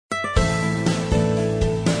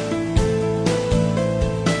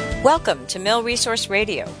Welcome to Mill Resource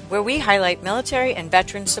Radio, where we highlight military and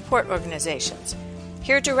veteran support organizations.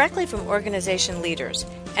 Hear directly from organization leaders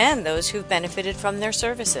and those who've benefited from their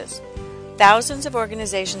services. Thousands of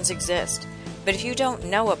organizations exist, but if you don't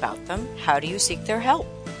know about them, how do you seek their help?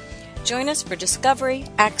 Join us for discovery,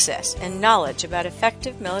 access, and knowledge about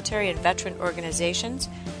effective military and veteran organizations,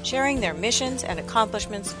 sharing their missions and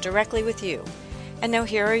accomplishments directly with you. And now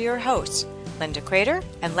here are your hosts, Linda Crater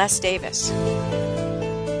and Les Davis.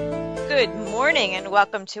 Good morning and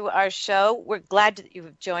welcome to our show. We're glad that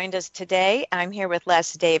you've joined us today. I'm here with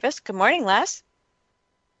Les Davis. Good morning, Les.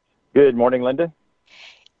 Good morning, Linda.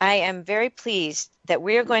 I am very pleased that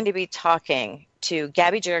we're going to be talking to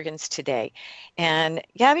Gabby Juergens today. And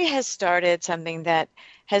Gabby has started something that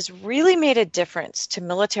has really made a difference to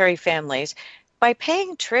military families by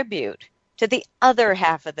paying tribute to the other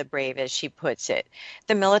half of the brave, as she puts it,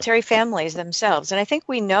 the military families themselves. And I think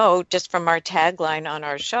we know just from our tagline on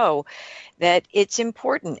our show that it's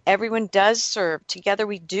important. Everyone does serve. Together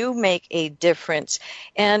we do make a difference.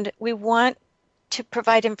 And we want to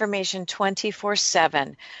provide information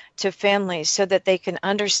 24/7 to families so that they can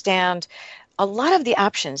understand a lot of the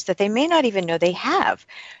options that they may not even know they have.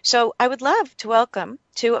 So I would love to welcome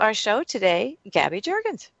to our show today, Gabby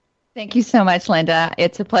Juergens. Thank you so much, Linda.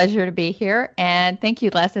 It's a pleasure to be here, and thank you,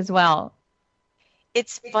 Les, as well.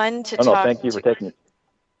 It's fun to talk. No, thank you for taking it.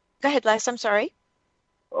 Go ahead, Les. I'm sorry.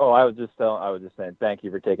 Oh, I was just saying thank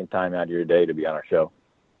you for taking time out of your day to be on our show.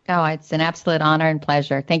 Oh, it's an absolute honor and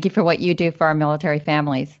pleasure. Thank you for what you do for our military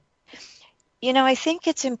families. You know, I think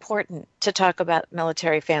it's important to talk about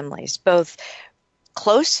military families, both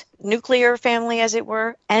close nuclear family, as it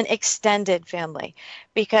were, and extended family,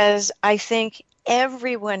 because I think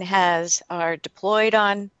everyone has our deployed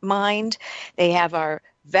on mind. They have our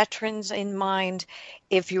veterans in mind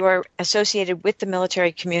if you are associated with the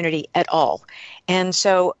military community at all. And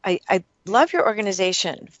so I love your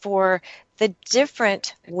organization for the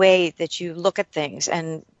different way that you look at things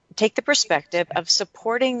and take the perspective of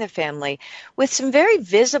supporting the family with some very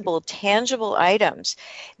visible, tangible items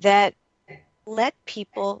that let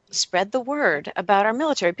people spread the word about our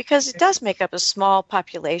military, because it does make up a small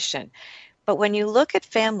population. But when you look at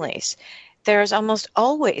families, there's almost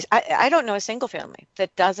always, I don't know a single family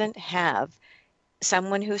that doesn't have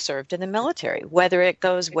someone who served in the military, whether it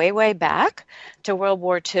goes way, way back to World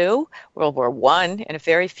War II, World War I in a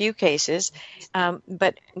very few cases,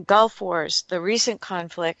 but Gulf Wars, the recent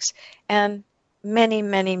conflicts, and many,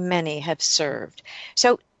 many, many have served.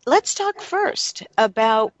 So let's talk first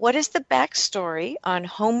about what is the backstory on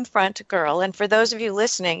Homefront Girl. And for those of you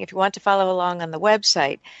listening, if you want to follow along on the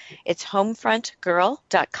website, it's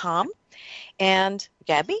homefrontgirl.com. And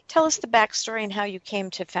Gabby, tell us the backstory and how you came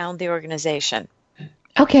to found the organization.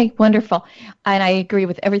 Okay, wonderful. And I agree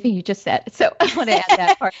with everything you just said. So I want to add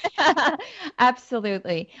that part.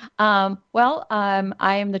 Absolutely. I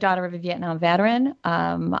am the daughter of a Vietnam veteran.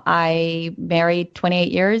 I married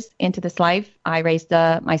 28 years into this life. I raised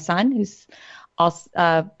my son, who's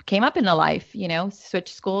also came up in the life,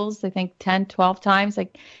 switched schools, I think 10, 12 times. I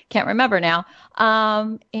can't remember now.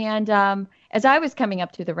 As I was coming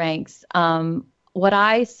up through the ranks, what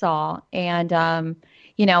I saw and,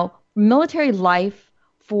 military life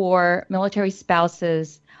for military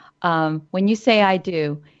spouses, when you say I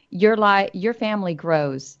do, your family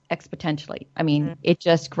grows exponentially. I mean, It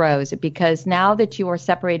just grows, because now that you are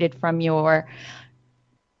separated from your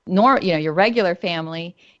regular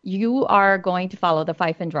family, you are going to follow the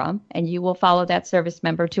fife and drum, and you will follow that service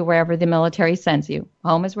member to wherever the military sends you.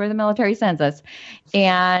 Home is where the military sends us.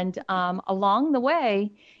 And along the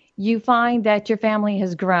way, you find that your family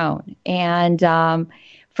has grown. And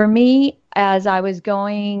for me, as I was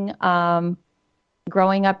growing up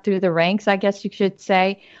through the ranks, I guess you should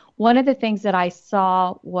say, one of the things that I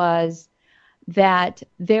saw was that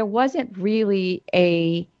there wasn't really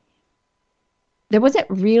a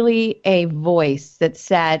voice that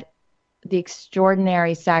said the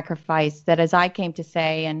extraordinary sacrifice that, as I came to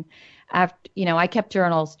say, and after, I kept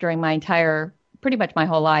journals during pretty much my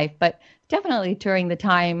whole life, but definitely during the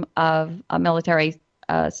time of military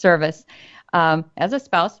service as a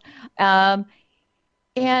spouse. And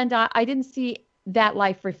I didn't see that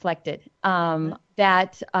life reflected,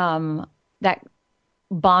 that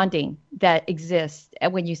bonding that exists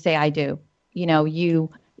when you say I do. You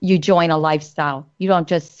join a lifestyle. You're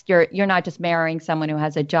not just marrying someone who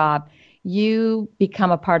has a job. You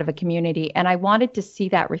become a part of a community. And I wanted to see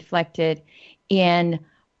that reflected in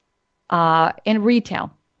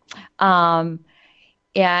retail.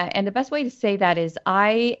 And the best way to say that is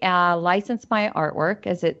I license my artwork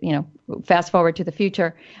fast forward to the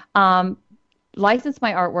future, license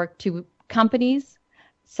my artwork to companies,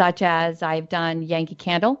 such as I've done Yankee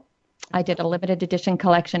Candle. I did a limited edition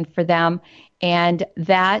collection for them. And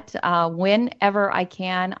that whenever I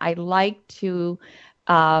can, I like to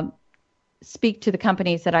speak to the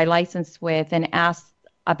companies that I license with and ask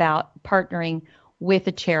about partnering with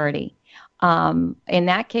a charity. In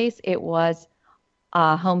that case, it was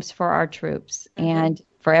Homes for Our Troops. Mm-hmm. And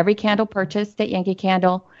for every candle purchased at Yankee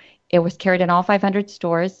Candle, it was carried in all 500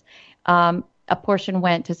 stores. A portion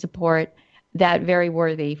went to support that very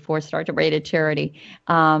worthy 4-star rated charity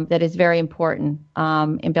that is very important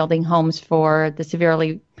in building homes for the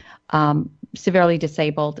severely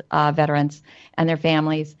disabled veterans and their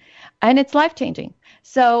families. And it's life-changing.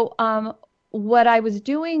 So what I was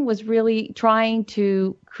doing was really trying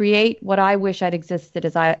to create what I wish I'd existed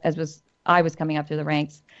as I was coming up through the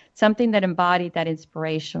ranks, something that embodied that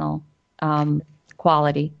inspirational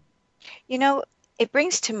quality. You know, it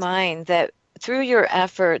brings to mind that through your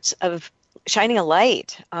efforts of shining a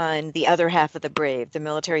light on the other half of the brave, the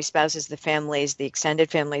military spouses, the families, the extended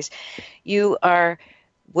families,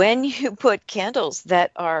 when you put candles that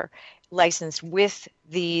are licensed with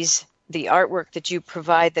the artwork that you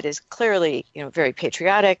provide that is clearly, very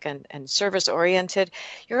patriotic and service oriented,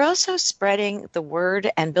 you're also spreading the word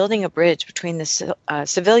and building a bridge between the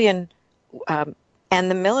civilian and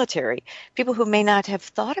the military, people who may not have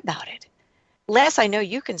thought about it. Les, I know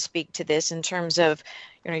you can speak to this in terms of,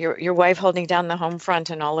 your wife holding down the home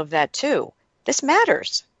front and all of that too. This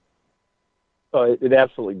matters. Oh, it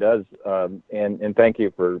absolutely does. And thank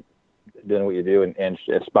you for doing what you do and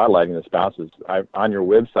spotlighting the spouses. On your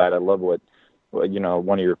website, I love what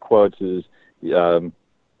one of your quotes is,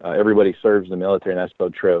 everybody serves the military, and that's so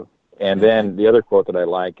true. And then the other quote that I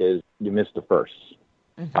like is, you missed the first.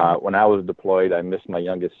 Mm-hmm. When I was deployed, I missed my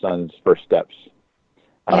youngest son's first steps.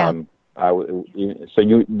 Yeah.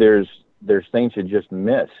 There's things you just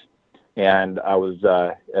miss. And as I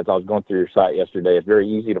was going through your site yesterday, it's very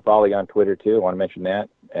easy to follow you on Twitter too. I want to mention that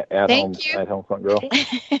at Homefront Girl.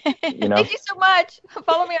 Thank you so much.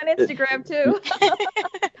 Follow me on Instagram too.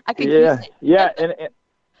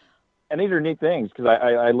 And these are neat things because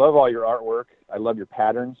I love all your artwork. I love your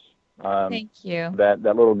patterns. Thank you. That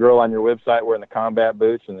little girl on your website wearing the combat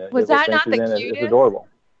boots and was that not the cutest? It's adorable.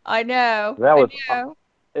 I know.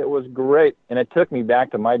 It was great, and it took me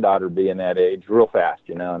back to my daughter being that age real fast,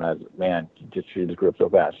 and I was, man, she just grew up so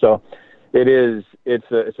fast. So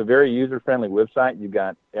it's a very user-friendly website. You've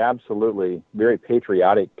got absolutely very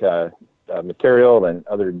patriotic material and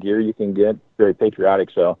other gear you can get, very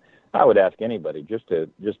patriotic. So I would ask anybody just to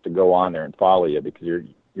go on there and follow you because you're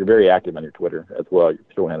very active on your Twitter as well, your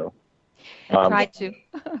Twitter handle. I tried to.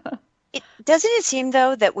 Doesn't it seem,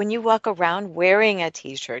 though, that when you walk around wearing a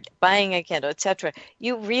T-shirt, buying a candle, etc.,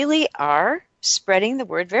 you really are spreading the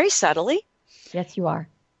word very subtly? Yes, you are.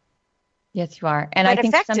 Yes, you are. And quite I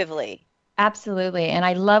think effectively. Absolutely. And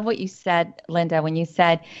I love what you said, Linda, when you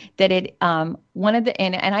said that and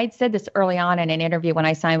I'd said this early on in an interview when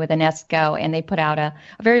I signed with UNESCO, and they put out a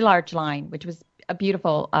very large line, which was a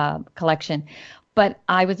beautiful collection. But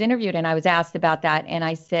I was interviewed and I was asked about that, and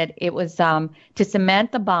I said it was to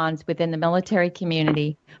cement the bonds within the military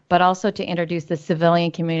community, but also to introduce the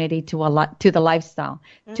civilian community to the lifestyle,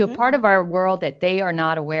 mm-hmm. to a part of our world that they are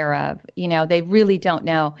not aware of. They really don't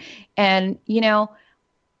know. And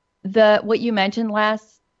what you mentioned,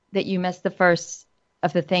 Les, that you missed the first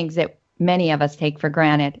of the things that many of us take for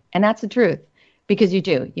granted, and that's the truth. Because you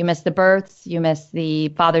do. You miss the births, you miss the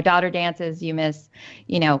father-daughter dances, you miss,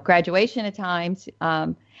 graduation at times.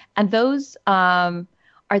 And those are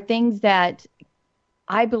things that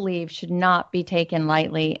I believe should not be taken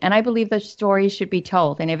lightly. And I believe the stories should be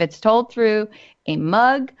told. And if it's told through a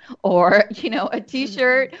mug or, a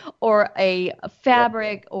T-shirt or a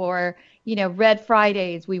fabric or, Red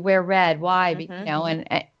Fridays, we wear red. Why? Mm-hmm.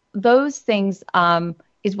 And those things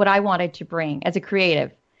is what I wanted to bring as a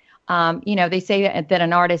creative. They say that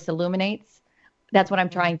an artist illuminates. That's what I'm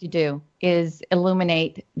trying to do, is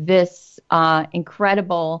illuminate this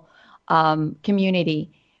incredible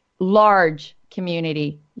community, large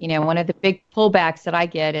community. One of the big pullbacks that I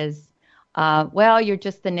get is, you're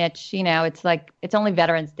just the niche. It's only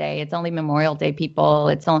Veterans Day. It's only Memorial Day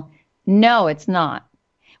people. No, it's not.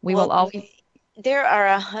 Will always. There are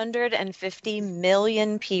 150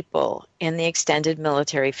 million people in the extended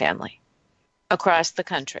military family across the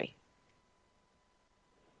country.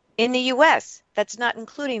 In the U.S., that's not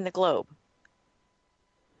including the globe.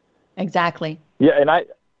 Exactly.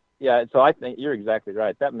 Yeah, so I think you're exactly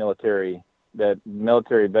right. That military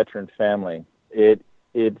veteran family, it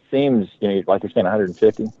seems, like you're saying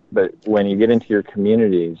 150, but when you get into your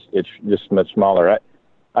communities, it's just much smaller.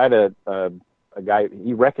 I had a a guy,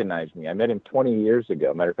 he recognized me. I met him 20 years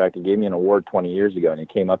ago. Matter of fact, he gave me an award 20 years ago, and he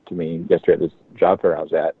came up to me yesterday at this job fair I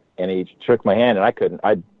was at, and he shook my hand, and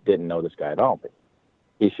I didn't know this guy at all. But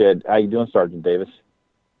he said, "How you doing, Sergeant Davis?"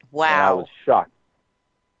 Wow. And I was shocked.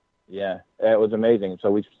 Yeah, it was amazing.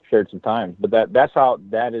 So we shared some time. But that's our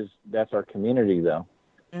community, though.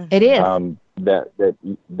 It is.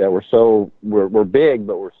 We're big,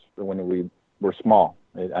 but we're small.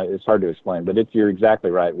 It's hard to explain, but you're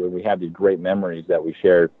exactly right. Where we have these great memories that we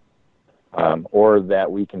share, or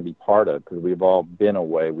that we can be part of, because we've all been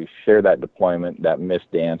away. We share that deployment, that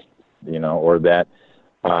missed dance, or that.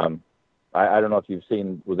 I don't know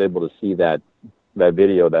if was able to see that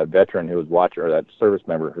video, that veteran who was watching, or that service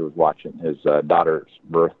member who was watching his daughter's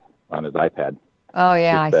birth on his iPad. Oh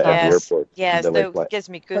yeah, I saw at the airport. Yes, that gives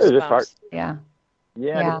me goosebumps. Yeah,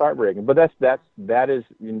 it's heartbreaking. But that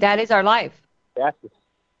is our life.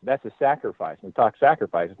 That's a sacrifice. When we talk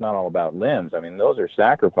sacrifice, it's not all about limbs. I mean, those are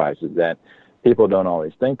sacrifices that people don't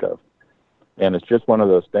always think of. And it's just one of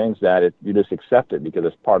those things that you just accept it because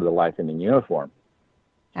it's part of the life in the uniform.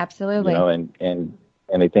 Absolutely. And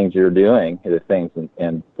the things you're doing, the things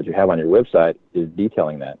and what you have on your website is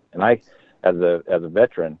detailing that. And I, as a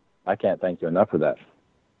veteran, I can't thank you enough for that.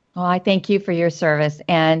 Well, I thank you for your service.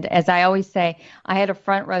 And as I always say, I had a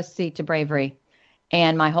front row seat to bravery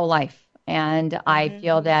and my whole life. And I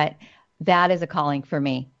feel that is a calling for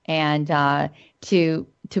me, and to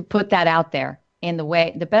put that out there in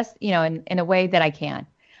the best, in a way that I can,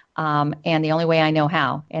 and the only way I know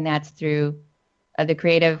how, and that's through the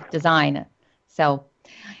creative design. So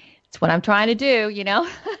it's what I'm trying to do,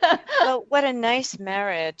 Well, what a nice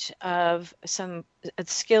marriage of some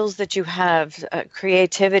skills that you have,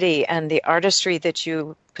 creativity and the artistry that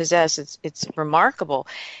you possess. It's remarkable.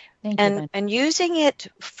 And using it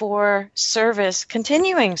for service,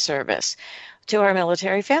 continuing service to our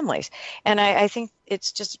military families. And I think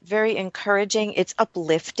it's just very encouraging. It's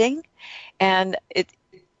uplifting, and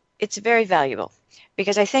it's very valuable,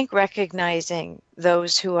 because I think recognizing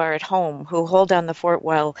those who are at home, who hold down the fort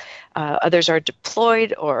while others are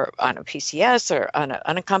deployed or on a PCS or on an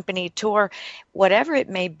unaccompanied tour, whatever it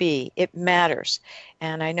may be, it matters.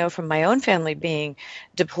 And I know from my own family being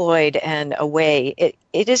deployed and away,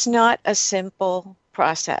 it is not a simple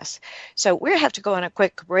process. So we have to go on a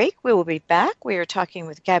quick break. We will be back. We are talking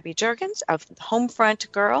with Gabby Jurgens of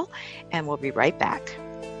Homefront Girl, and we'll be right back.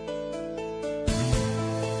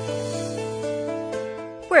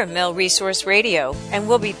 We're Mill Resource Radio, and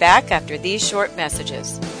we'll be back after these short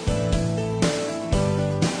messages.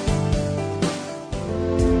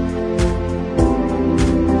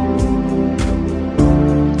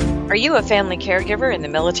 Are you a family caregiver in the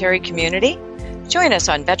military community? Join us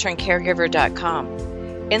on veterancaregiver.com.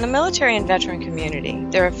 In the military and veteran community,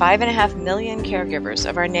 there are 5.5 million caregivers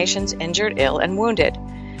of our nation's injured, ill, and wounded.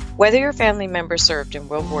 Whether your family member served in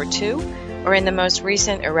World War II or in the most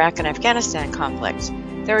recent Iraq and Afghanistan conflicts,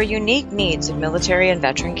 there are unique needs of military and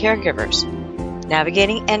veteran caregivers.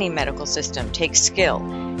 Navigating any medical system takes skill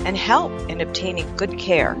and help in obtaining good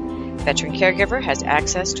care. Veteran Caregiver has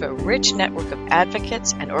access to a rich network of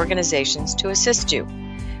advocates and organizations to assist you.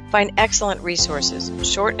 Find excellent resources,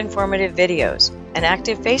 short informative videos, an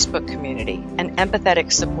active Facebook community, and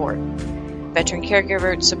empathetic support. Veteran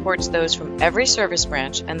Caregiver supports those from every service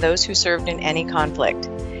branch and those who served in any conflict.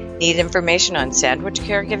 Need information on sandwich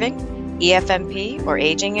caregiving, EFMP, or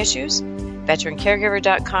aging issues?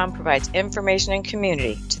 VeteranCaregiver.com provides information and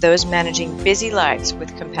community to those managing busy lives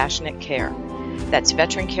with compassionate care. That's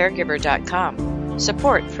VeteranCaregiver.com.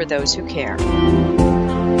 Support for those who care.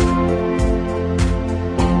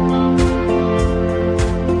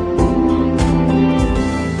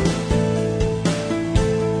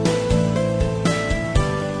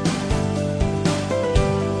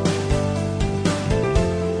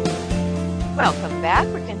 Welcome back.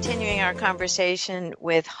 We're continuing our conversation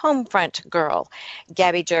with Homefront Girl,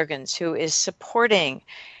 Gabby Jurgens, who is supporting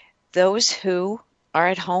those who are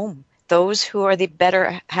at home, those who are the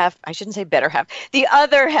better half, I shouldn't say better half, the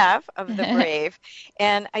other half of the brave.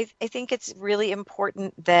 And I think it's really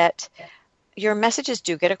important that your messages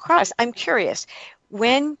do get across. I'm curious,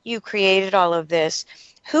 when you created all of this,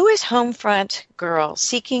 who is Homefront Girl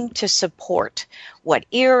seeking to support? What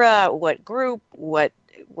era, what group, what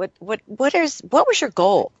was your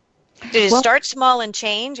goal? Did it start small and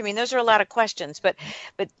change? I mean, those are a lot of questions, but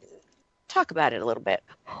talk about it a little bit.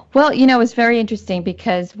 Well, it was very interesting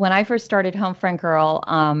because when I first started Homefront Girl,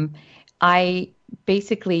 I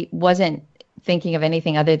basically wasn't thinking of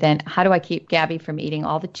anything other than how do I keep Gabby from eating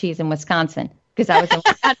all the cheese in Wisconsin? because I was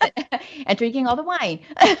and drinking all the wine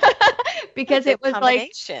because it was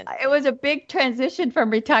like it was a big transition from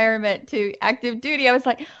retirement to active duty. I was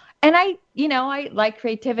like, and I like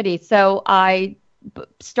creativity, so I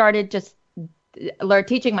started just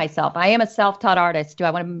teaching myself. I am a self-taught artist. Do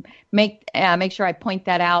I want to make sure I point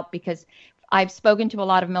that out because I've spoken to a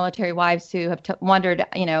lot of military wives who have wondered,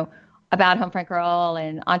 about Homefront Girl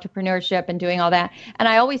and entrepreneurship and doing all that. And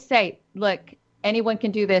I always say, look, anyone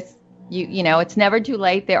can do this. It's never too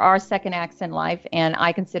late. There are second acts in life, and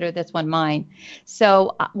I consider this one mine.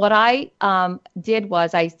 So what I did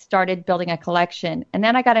was I started building a collection, and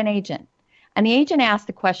then I got an agent. And the agent asked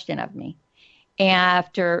a question of me.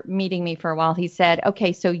 After meeting me for a while, he said,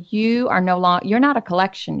 okay, so you're not a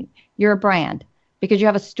collection, you're a brand because you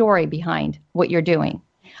have a story behind what you're doing.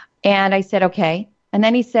 And I said, okay. And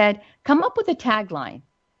then he said, come up with a tagline.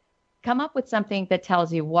 Come up with something that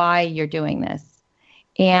tells you why you're doing this.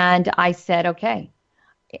 And I said, okay,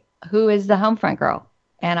 who is the Homefront Girl?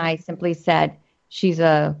 And I simply said, she's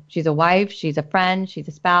a wife, she's a friend, she's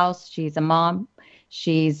a spouse, she's a mom,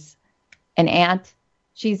 she's an aunt.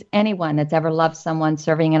 She's anyone that's ever loved someone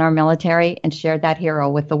serving in our military and shared that hero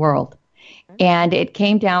with the world. And it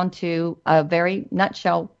came down to a very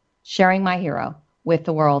nutshell, sharing my hero with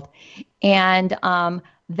the world. And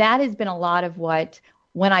that has been a lot of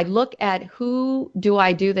when I look at who do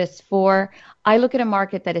I do this for, I look at a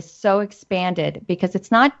market that is so expanded because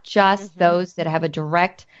it's not just those that have a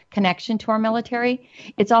direct connection to our military.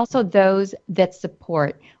 It's also those that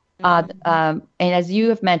support. And as you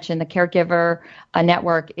have mentioned, the caregiver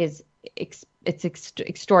network is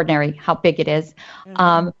extraordinary how big it is.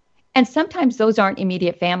 And sometimes those aren't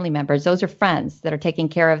immediate family members. Those are friends that are taking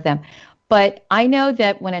care of them. But I know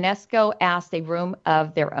that when an ESCO asked a room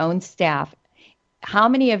of their own staff, how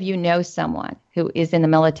many of you know someone who is in the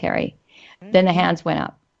military? Then the hands went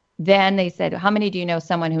up. Then they said, how many do you know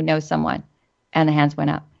someone who knows someone? And the hands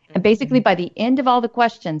went up. And basically by the end of all the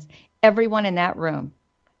questions, everyone in that room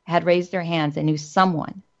had raised their hands and knew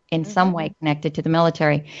someone in some way connected to the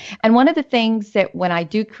military. And one of the things that when I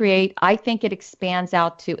do create, I think it expands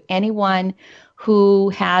out to anyone who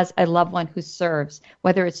has a loved one who serves,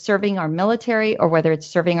 whether it's serving our military or whether it's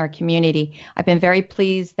serving our community. I've been very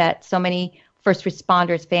pleased that so many first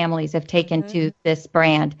responders families have taken to this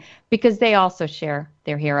brand because they also share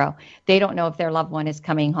their hero. They don't know if their loved one is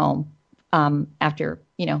coming home after,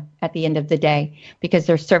 at the end of the day, because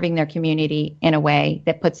they're serving their community in a way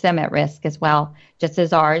that puts them at risk as well, just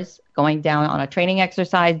as ours, going down on a training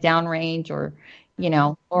exercise, downrange, or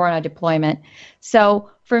on a deployment.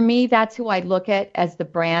 So for me, that's who I look at as the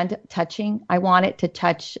brand touching. I want it to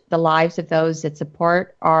touch the lives of those that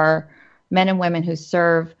support our men and women who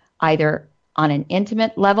serve either on an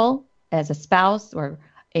intimate level as a spouse or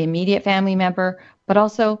an immediate family member, but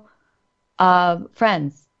also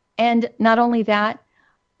friends. And not only that,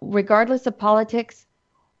 regardless of politics,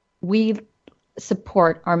 we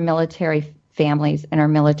support our military families and our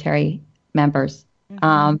military members.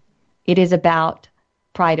 It is about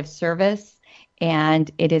pride of service,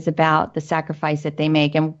 and it is about the sacrifice that they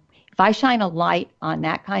make. And if I shine a light on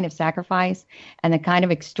that kind of sacrifice and the kind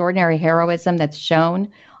of extraordinary heroism that's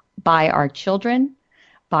shown by our children,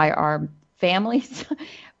 by our families,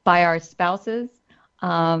 by our spouses,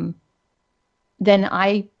 then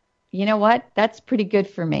you know what? That's pretty good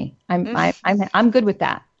for me. I'm good with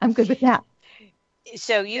that. I'm good with that.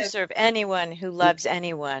 So you serve anyone who loves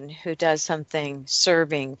anyone who does something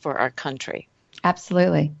serving for our country.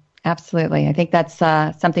 Absolutely. Absolutely. I think that's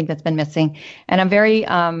something that's been missing. And I'm very,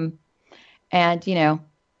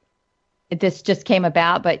 this just came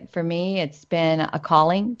about, but for me, it's been a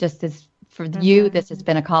calling, just as for you, this has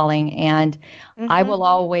been a calling. And I will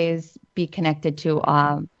always be connected to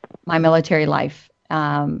my military life.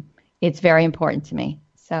 It's very important to me.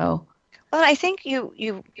 So, well, I think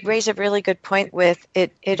you raise a really good point with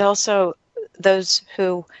it. It also those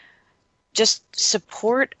who just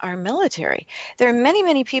support our military. There are many,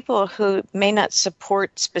 many people who may not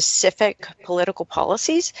support specific political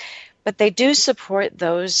policies, but they do support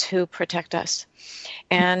those who protect us.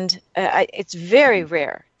 And it's very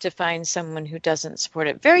rare to find someone who doesn't support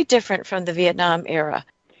it. Very different from the Vietnam era.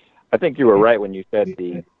 I think you were right when you said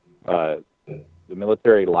the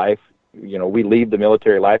military life. We leave the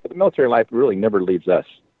military life, but the military life really never leaves us.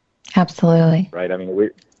 Absolutely. Right. I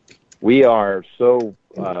mean, we are so.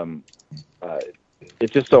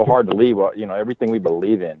 It's just so hard to leave. Everything we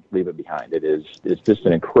believe in, leave it behind. It's just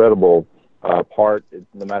an incredible part.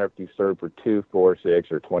 No matter if you serve for 2, 4,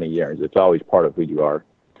 6, or 20 years, it's always part of who you are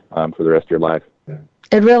for the rest of your life.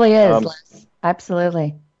 It really is, Les.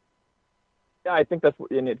 Absolutely. Yeah, I think that's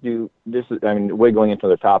and if you this is I mean way going into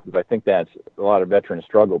the topics. I think that's a lot of veterans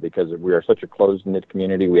struggle because we are such a closed knit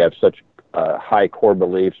community. We have such high core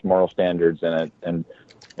beliefs, moral standards, and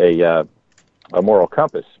a moral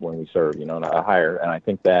compass when we serve. You know, and a higher. And I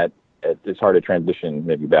think that it's hard to transition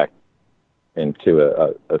maybe back into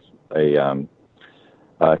a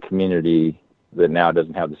community that now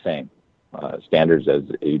doesn't have the same standards as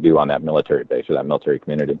you do on that military base or that military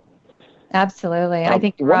community. Absolutely, I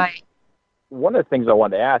think you're right. One of the things I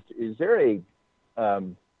wanted to ask, is there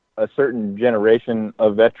a certain generation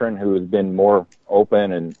of veteran who has been more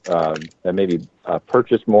open and maybe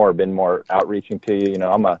purchased more, been more outreaching to you? You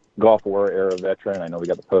know, I'm a Gulf War era veteran. I know we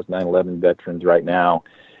got the post 9/11 veterans right now.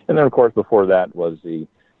 And then, of course, before that was the,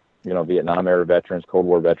 Vietnam era veterans, Cold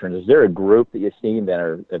War veterans. Is there a group that you've seen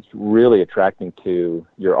that's really attracting to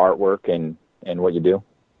your artwork and what you do?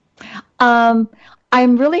 I'm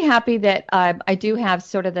really happy that I do have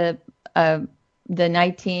sort of the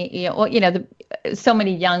 19, so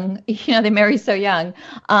many young, they marry so young.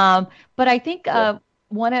 But I think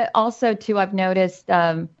one also too, I've noticed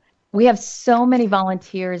we have so many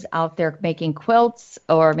volunteers out there making quilts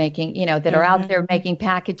or making, that are out there making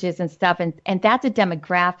packages and stuff. And that's a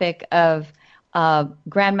demographic of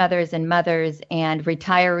grandmothers and mothers and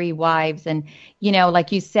retiree wives. And,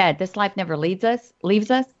 like you said, this life never leaves us.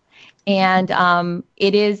 And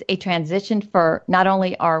it is a transition for not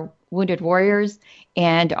only our wounded warriors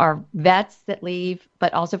and our vets that leave,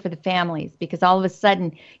 but also for the families, because all of a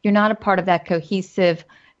sudden you're not a part of that cohesive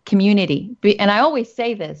community. And I always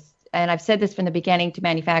say this, and I've said this from the beginning to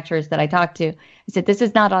manufacturers that I talk to. I said, this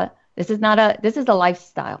is a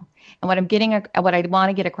lifestyle. And what I want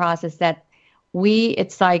to get across is that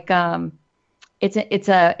it's like, it's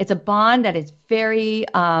a bond that is very,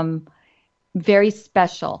 very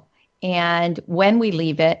special. And when we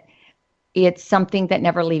leave it, it's something that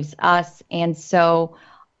never leaves us. And so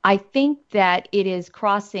I think that it is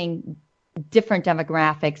crossing different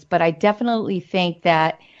demographics, but I definitely think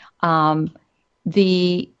that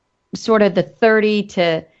the sort of the 30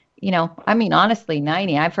 to, honestly,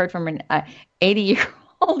 90. I've heard from an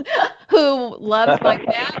 80-year-old who loves my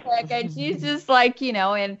fabric, and she's just like,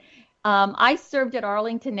 and I served at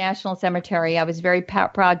Arlington National Cemetery. I was very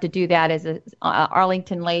proud to do that as a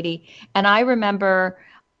Arlington lady. And I remember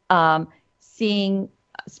seeing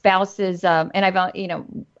spouses, and I've,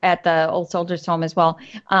 at the old soldiers home as well.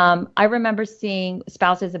 I remember seeing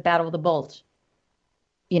spouses at Battle of the Bulge,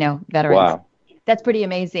 veterans. Wow. That's pretty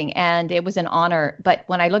amazing. And it was an honor. But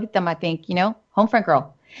when I look at them, I think, Homefront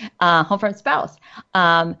girl, Homefront spouse.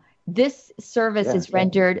 This service is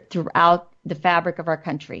rendered throughout the fabric of our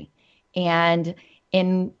country. And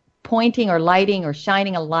in pointing or lighting or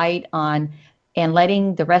shining a light on and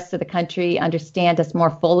letting the rest of the country understand us more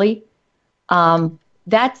fully,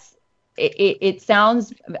 it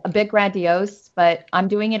sounds a bit grandiose, but I'm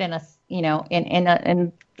doing it in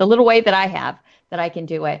in the little way that I have that I can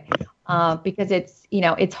do it, because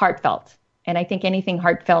it's heartfelt. And I think anything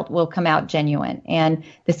heartfelt will come out genuine. And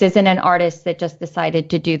this isn't an artist that just decided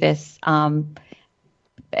to do this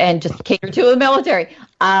and just cater to the military.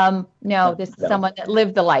 No, this is someone that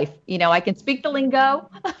lived the life. I can speak the lingo.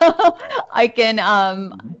 I can,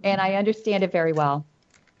 and I understand it very well.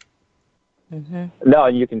 Mm-hmm. No,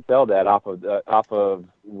 and you can tell that off of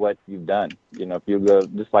what you've done. If you go,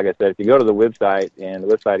 just like I said, if you go to the website, and the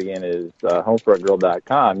website again is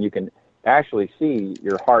homefrontgirl.com, you can actually see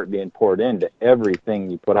your heart being poured into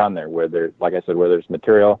everything you put on there. Whether it's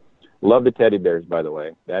material. Love the teddy bears, by the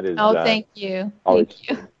way. That is. Oh, thank you. Thank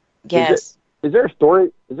you. Yes. Is there a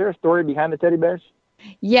story? Is there a story behind the teddy bears?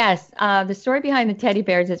 Yes, the story behind the teddy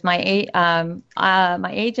bears is my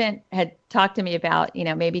agent had talked to me about,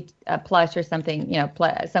 maybe a plush or something,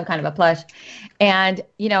 some kind of a plush. And,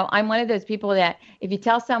 I'm one of those people that if you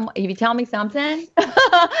tell me something,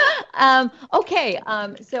 okay.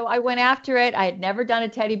 So I went after it. I had never done a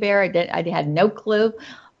teddy bear. I had no clue,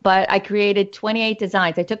 but I created 28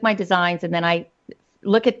 designs. I took my designs and then I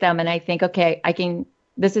look at them and I think, okay,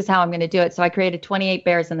 this is how I'm going to do it. So I created 28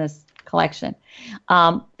 bears in this collection.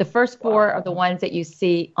 The first four are the ones that you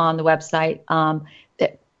see on the website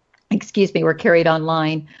were carried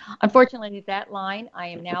online. Unfortunately, that line, I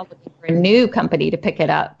am now looking for a new company to pick it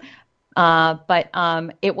up. But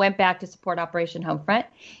it went back to support Operation Homefront.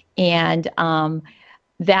 And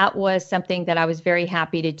that was something that I was very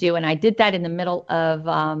happy to do. And I did that in the middle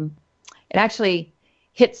of, it actually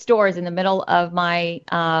hit stores in the middle of my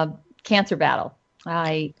cancer battle.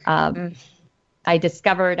 I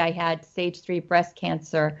discovered I had stage 3 breast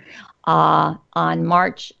cancer on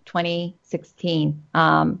March 2016,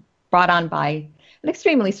 brought on by an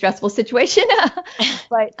extremely stressful situation.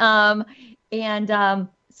 But And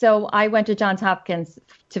so I went to Johns Hopkins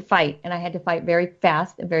to fight, and I had to fight very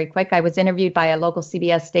fast and very quick. I was interviewed by a local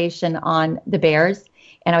CBS station on the Bears,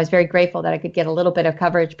 and I was very grateful that I could get a little bit of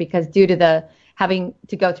coverage because due to the having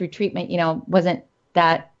to go through treatment, wasn't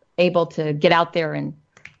that able to get out there and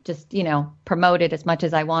just, promote it as much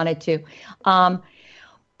as I wanted to.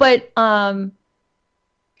 But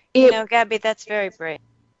Gabby, that's very brave.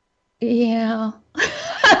 Yeah.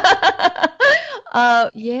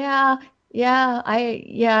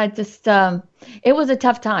 Yeah, just it was a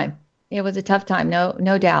tough time. It was a tough time,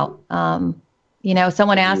 no doubt.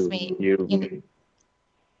 Someone asked me,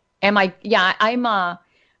 am I, yeah,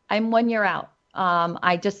 I'm 1 year out.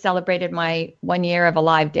 I just celebrated my 1 year of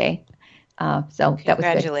Alive Day. So that was good.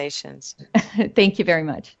 Congratulations. Thank you very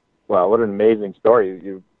much. Wow, what an amazing story.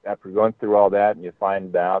 You after going through all that and you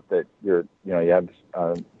find out that you have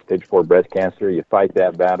stage 4 breast cancer, you fight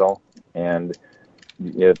that battle, and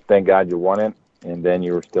thank God you won it, and then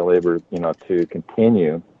you were still able, to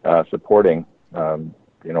continue supporting,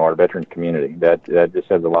 our veterans community. That just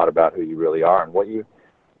says a lot about who you really are and what it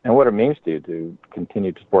means to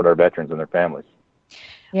continue to support our veterans and their families.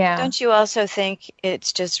 Yeah. Don't you also think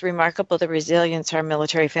it's just remarkable the resilience our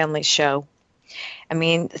military families show? I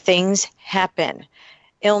mean, things happen.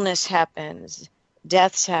 Illness happens.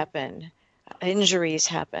 Deaths happen. Injuries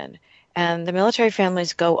happen. And the military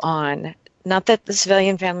families go on. Not that the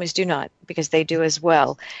civilian families do not, because they do as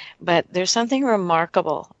well. But there's something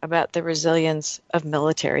remarkable about the resilience of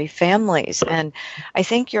military families. And I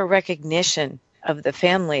think your recognition of the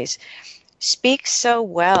families speaks so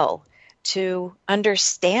well to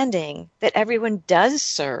understanding that everyone does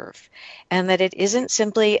serve and that it isn't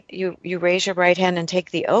simply you raise your right hand and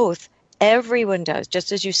take the oath. Everyone does,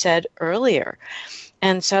 just as you said earlier.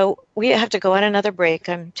 And so we have to go on another break.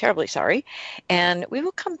 I'm terribly sorry. And we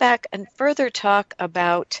will come back and further talk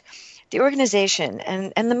about the organization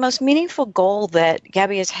and the most meaningful goal that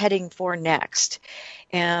Gabby is heading for next.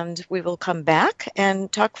 And we will come back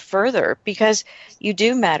and talk further because you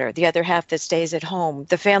do matter, the other half that stays at home,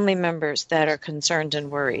 the family members that are concerned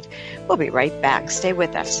and worried. We'll be right back. Stay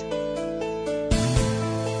with us.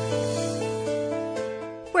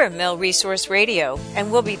 We're Mill Resource Radio,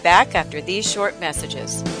 and we'll be back after these short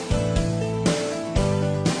messages.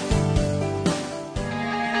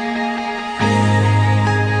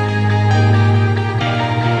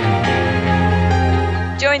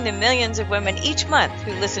 Join the millions of women each month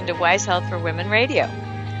who listen to Wise Health for Women Radio.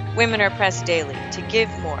 Women are pressed daily to give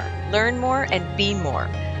more, learn more, and be more,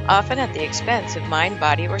 often at the expense of mind,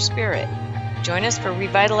 body, or spirit. Join us for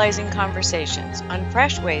revitalizing conversations on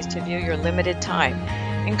fresh ways to view your limited time,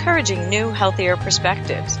 encouraging new, healthier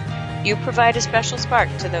perspectives. You provide a special spark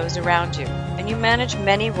to those around you, and you manage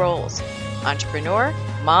many roles: entrepreneur,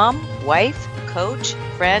 mom, wife, coach,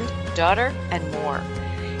 friend, daughter, and more.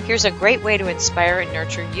 Here's a great way to inspire and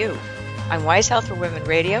nurture you. On Wise Health for Women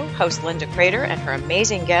Radio, host Linda Crater and her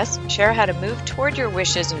amazing guests share how to move toward your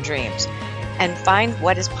wishes and dreams and find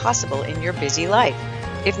what is possible in your busy life.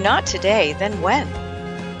 If not today, then when?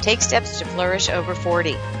 Take steps to flourish over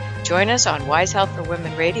 40. Join us on Wise Health for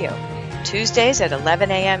Women Radio, Tuesdays at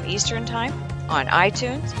 11 a.m. Eastern Time, on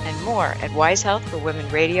iTunes, and more at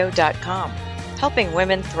wisehealthforwomenradio.com, helping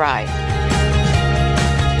women thrive.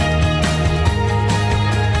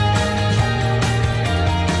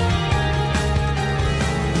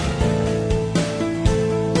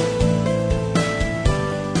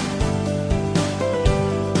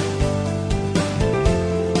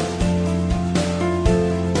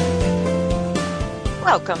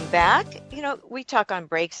 Welcome back. We talk on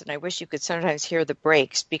breaks, and I wish you could sometimes hear the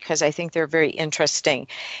breaks because I think they're very interesting.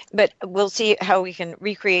 But we'll see how we can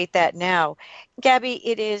recreate that now. Gabby,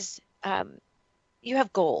 it is, you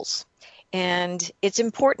have goals, and it's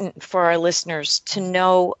important for our listeners to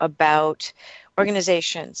know about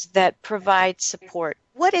organizations that provide support.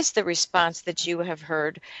 What is the response that you have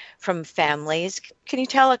heard from families? Can you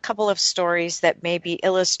tell a couple of stories that maybe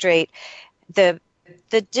illustrate the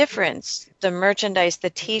difference the merchandise, the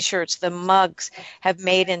T-shirts, the mugs have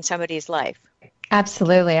made in somebody's life?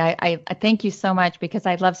 Absolutely. I thank you so much because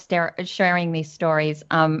I love sharing these stories.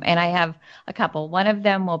 And I have a couple. One of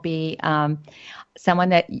them will be someone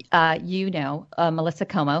that Melissa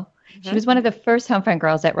Como. Mm-hmm. She was one of the first Homefront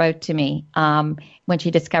girls that wrote to me when she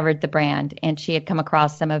discovered the brand, and she had come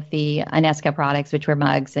across some of the Inesca products, which were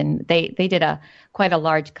mugs, and they did quite a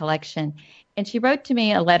large collection. And she wrote to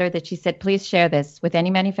me a letter that she said, please share this with any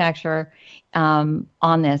manufacturer on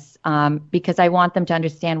this because I want them to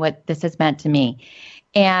understand what this has meant to me.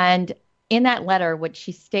 And in that letter, what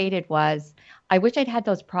she stated was, I wish I'd had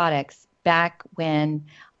those products back when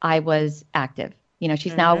I was active.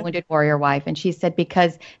 She's now a wounded warrior wife. And she said,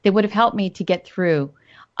 because they would have helped me to get through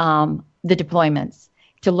the deployments,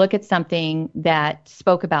 to look at something that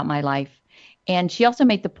spoke about my life. And she also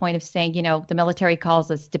made the point of saying, the military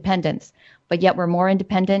calls us dependents, but yet we're more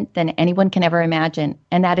independent than anyone can ever imagine.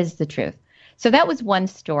 And that is the truth. So that was one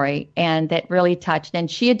story, and that really touched.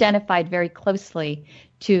 And she identified very closely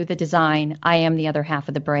to the design, I am the other half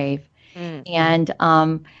of the brave. And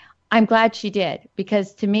I'm glad she did,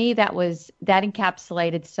 because to me that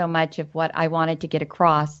encapsulated so much of what I wanted to get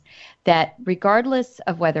across, that regardless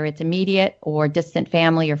of whether it's immediate or distant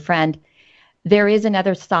family or friend, there is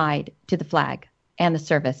another side to the flag and the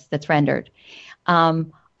service that's rendered.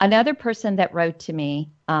 Another person that wrote to me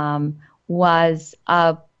was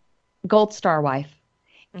a Gold Star wife.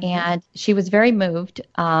 And she was very moved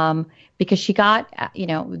because she got,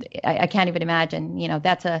 I can't even imagine,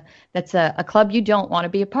 that's a club you don't want to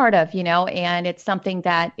be a part of, and it's something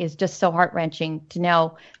that is just so heart-wrenching to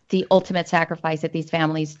know the ultimate sacrifice that these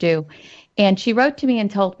families do. And she wrote to me and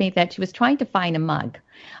told me that she was trying to find a mug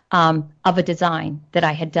of a design that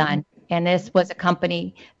I had done. And this was a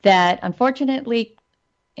company that unfortunately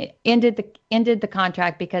ended the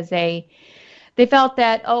contract because they felt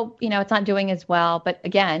that, it's not doing as well. But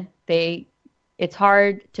again, it's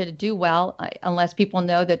hard to do well unless people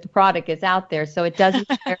know that the product is out there. So it does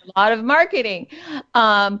require a lot of marketing.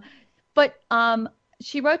 But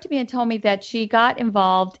she wrote to me and told me that she got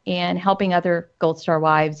involved in helping other Gold Star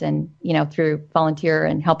wives and, through volunteer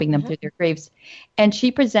and helping them through their griefs. And she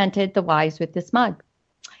presented the wives with this mug.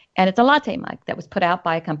 And it's a latte mug that was put out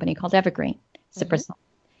by a company called Evergreen, Cypress.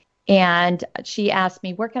 And she asked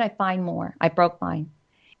me, where can I find more? I broke mine.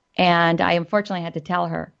 And I unfortunately had to tell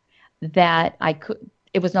her that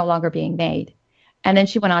it was no longer being made. And then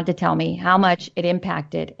she went on to tell me how much it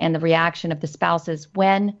impacted and the reaction of the spouses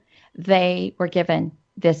when they were given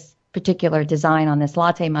this particular design on this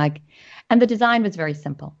latte mug. And the design was very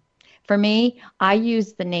simple. For me, I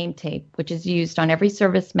used the name tape, which is used on every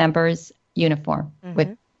service member's uniform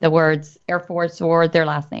with the words Air Force or their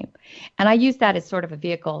last name. And I used that as sort of a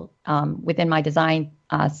vehicle within my design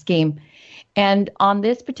scheme. And on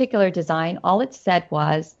this particular design, all it said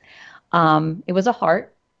was, it was a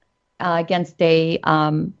heart against a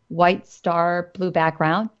white star blue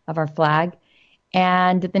background of our flag.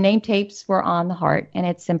 And the name tapes were on the heart. And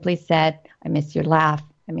it simply said, I miss your laugh.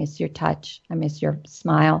 I miss your touch. I miss your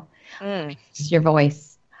smile. I miss your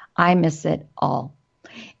voice. I miss it all.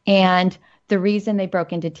 And the reason they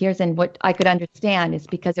broke into tears, and what I could understand, is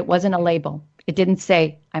because it wasn't a label. It didn't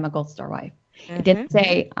say, I'm a Gold Star wife. It didn't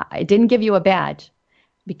say, it didn't give you a badge,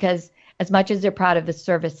 because as much as they're proud of the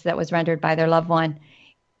service that was rendered by their loved one,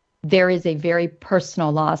 there is a very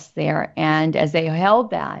personal loss there. And as they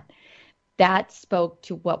held that spoke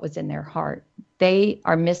to what was in their heart. They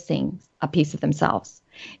are missing a piece of themselves.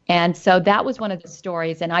 And so that was one of the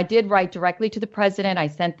stories. And I did write directly to the president. I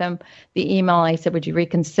sent them the email. I said, would you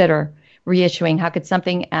reconsider reissuing? How could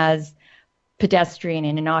something as pedestrian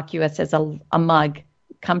and innocuous as a mug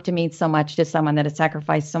come to mean so much to someone that has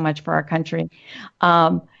sacrificed so much for our country?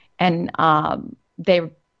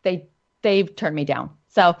 They've turned me down.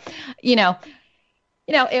 So,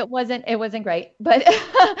 it wasn't great, but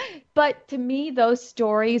but to me, those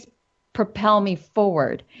stories propel me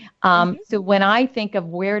forward. So when I think of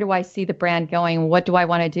where do I see the brand going, what do I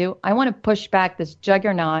want to do? I want to push back this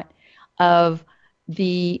juggernaut of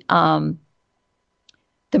the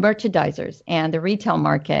merchandisers and the retail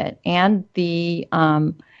market and the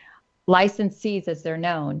licensees, as they're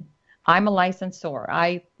known. I'm a licensor.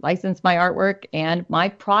 I license my artwork and my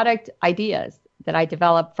product ideas that I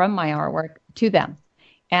develop from my artwork to them.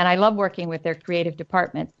 And I love working with their creative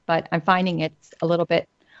departments, but I'm finding it's a little bit,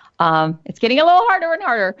 it's getting a little harder and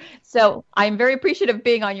harder. So I'm very appreciative of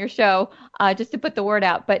being on your show, just to put the word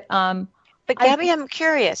out. But Gabby, I'm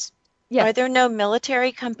curious. Yes. Are there no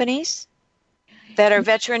military companies that are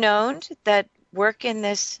veteran owned that work in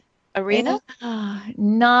this arena?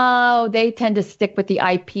 No, they tend to stick with the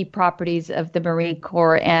IP properties of the Marine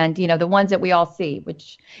Corps and, the ones that we all see,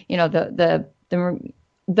 which,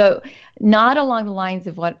 the not along the lines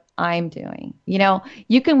of what I'm doing.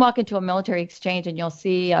 You can walk into a military exchange and you'll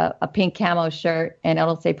see a pink camo shirt and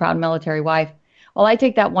it'll say proud military wife. Well, I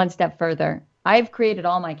take that one step further. I've created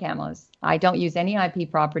all my camos. I don't use any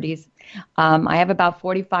IP properties. I have about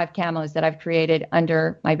 45 camos that I've created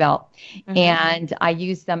under my belt, and I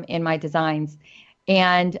use them in my designs.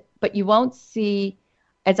 But you won't see,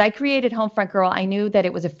 as I created Homefront Girl, I knew that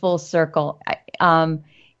it was a full circle of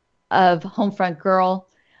Homefront Girl,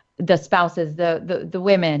 the spouses, the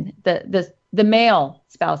women, the male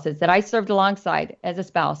spouses that I served alongside as a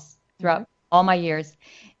spouse throughout all my years.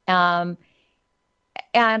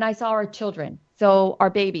 And I saw our children, so our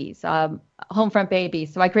babies, Homefront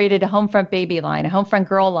babies. So I created a Homefront baby line, a Homefront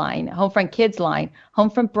girl line, a Homefront kids line,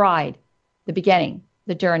 Homefront bride, the beginning,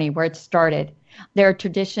 the journey where it started. There are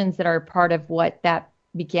traditions that are part of what that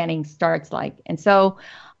beginning starts like. And so,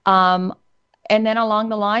 and then along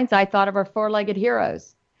the lines, I thought of our four-legged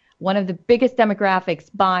heroes. One of the biggest demographics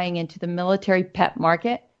buying into the military pet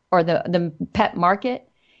market or the pet market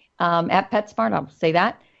at PetSmart, I'll say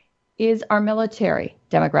that, is our military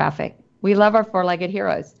demographic. We love our four-legged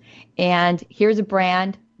heroes. And here's a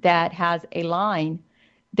brand that has a line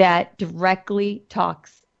that directly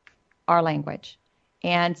talks our language.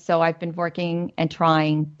 And so I've been working and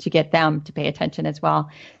trying to get them to pay attention as well.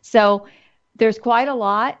 So there's quite a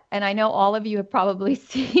lot. And I know all of you have probably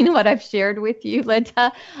seen what I've shared with you,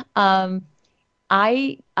 Linda. I'm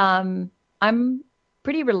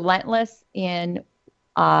pretty relentless in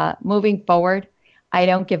moving forward. I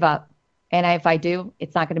don't give up. And if I do,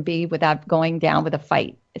 it's not going to be without going down with a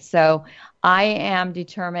fight. So I am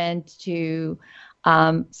determined to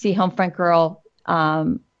see Homefront Girl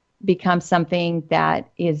become something that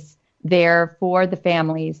is there for the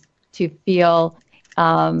families to feel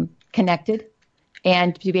connected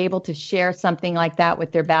and to be able to share something like that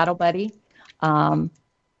with their battle buddy.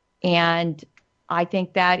 And I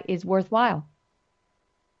think that is worthwhile.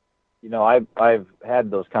 I've had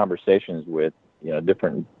those conversations with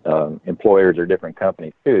different employers or different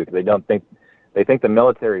companies too. They think the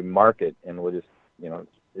military market, and we'll just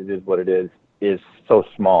it is what it is so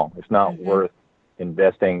small. It's not worth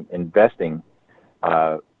investing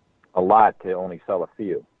a lot to only sell a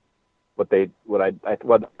few. What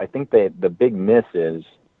I think the big miss is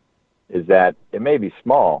that it may be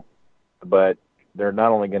small, but they're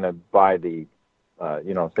not only going to buy the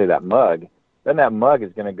say that mug, then that mug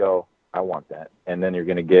is going to go, I want that, and then you're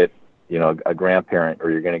going to get a grandparent,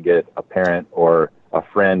 or you're going to get a parent or a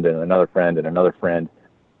friend and another friend and another friend.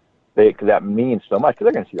 Because that means so much. Because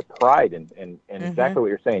they're going to see the pride and exactly what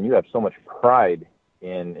you're saying. You have so much pride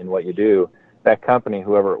in what you do. That company,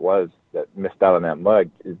 whoever it was that missed out on that mug,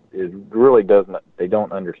 is really doesn't. They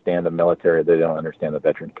don't understand the military. They don't understand the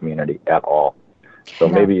veteran community at all. So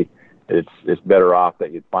maybe it's better off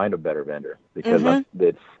that you find a better vendor, because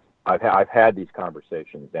I've had these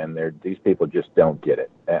conversations, and these people just don't get it.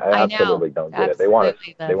 Absolutely don't get it. They want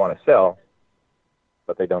to sell,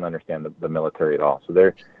 but they don't understand the military at all.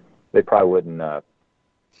 So they probably wouldn't.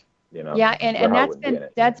 Yeah,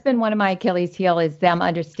 and that's been one of my Achilles' heel, is them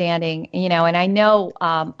understanding. And I know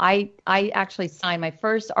I actually signed, my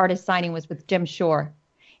first artist signing was with Jim Shore,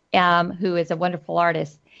 who is a wonderful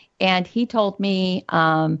artist, and he told me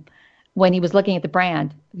when he was looking at the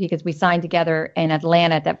brand, because we signed together in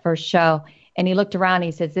Atlanta at that first show, and he looked around and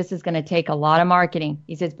he says, this is going to take a lot of marketing.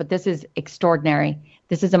 He says, but this is extraordinary.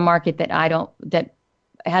 This is a market that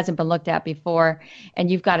hasn't been looked at before,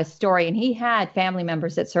 and you've got a story. And he had family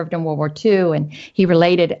members that served in World War II, and he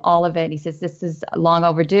related all of it. He says, this is long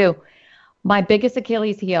overdue. My biggest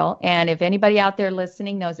Achilles heel, and if anybody out there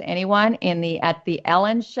listening knows anyone at the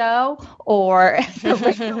Ellen show or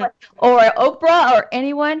Oprah or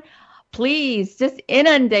anyone, please just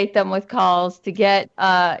inundate them with calls to get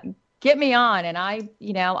me on.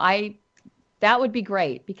 And that would be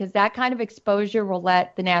great, because that kind of exposure will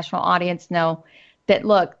let the national audience know that,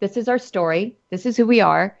 look, this is our story. This is who we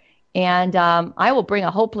are. And I will bring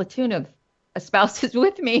a whole platoon of spouses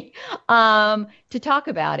with me to talk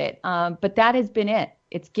about it. But that has been it.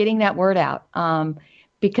 It's getting that word out.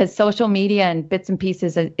 Because social media and bits and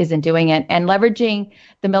pieces isn't doing it. And leveraging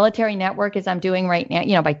the military network, as I'm doing right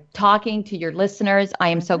now, by talking to your listeners, I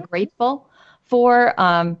am so grateful for.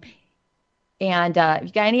 And if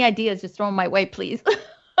you got any ideas, just throw them my way, please.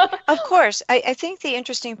 Of course. I think the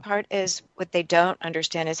interesting part is what they don't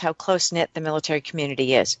understand is how close-knit the military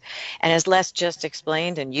community is. And as Les just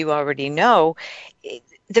explained, and you already know,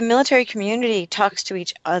 the military community talks to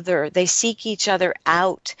each other. They seek each other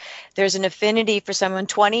out. There's an affinity for someone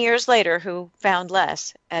 20 years later who found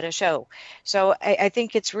Les at a show. So I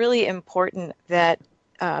think it's really important that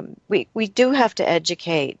we do have to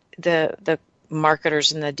educate the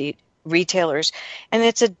marketers and the retailers. And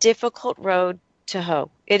it's a difficult road to hoe.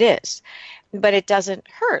 It is. But it doesn't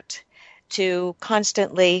hurt to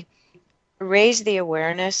constantly raise the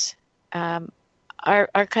awareness.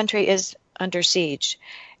 Our country is under siege,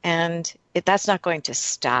 and that's not going to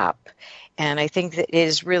stop. And I think that it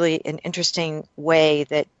is really an interesting way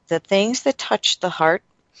that the things that touch the heart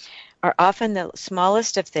are often the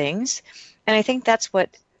smallest of things. And I think that's what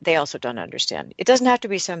they also don't understand. It doesn't have to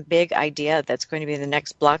be some big idea that's going to be the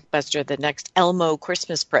next blockbuster, the next Elmo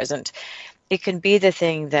Christmas present. It can be the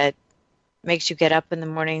thing that makes you get up in the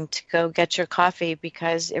morning to go get your coffee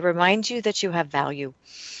because it reminds you that you have value.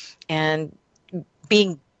 And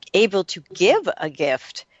being able to give a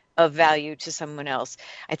gift of value to someone else,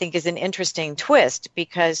 I think, is an interesting twist,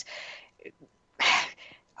 because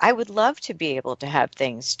I would love to be able to have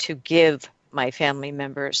things to give my family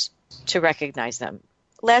members to recognize them.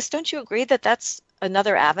 Les, don't you agree that that's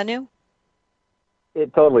another avenue?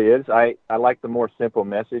 It totally is. I like the more simple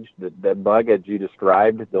message. That mug, as you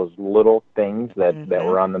described, those little things that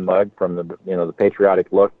were on the mug, from the patriotic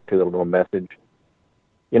look to the little message.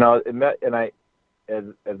 And I,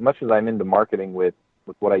 as much as I'm into marketing with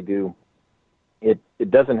what I do, it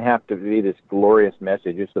doesn't have to be this glorious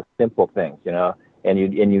message. It's the simple things, And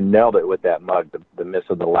you nailed it with that mug. The miss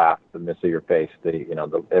of the laugh, the miss of your face,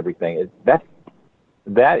 the everything. That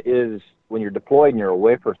is when you're deployed and you're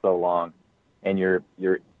away for so long, and you're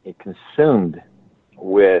consumed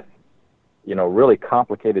with really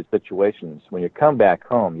complicated situations. When you come back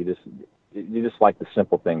home, you just like the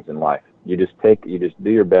simple things in life. You just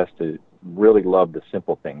do your best to really love the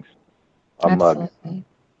simple things. Absolutely.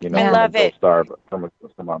 Mug, I love it. Star from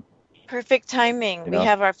a mom. Perfect timing. We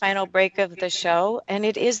have our final break of the show, and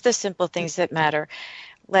it is the simple things that matter.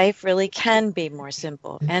 Life really can be more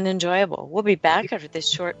simple and enjoyable. We'll be back after this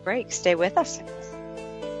short break. Stay with us.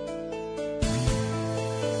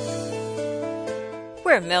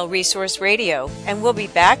 We're Mill Resource Radio, and we'll be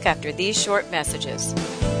back after these short messages.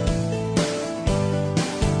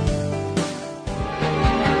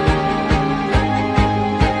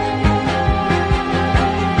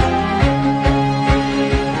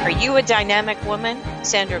 Are you a dynamic woman?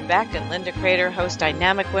 Sandra Beck and Linda Crater host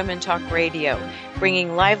Dynamic Women Talk Radio,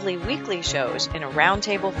 bringing lively weekly shows in a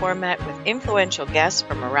roundtable format with influential guests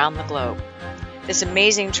from around the globe. This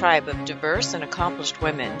amazing tribe of diverse and accomplished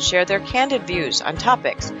women share their candid views on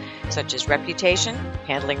topics such as reputation,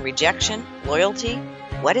 handling rejection, loyalty,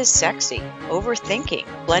 what is sexy, overthinking,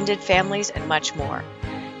 blended families, and much more.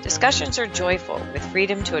 Discussions are joyful, with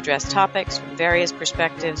freedom to address topics from various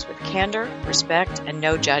perspectives with candor, respect, and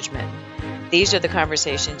no judgment. These are the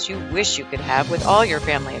conversations you wish you could have with all your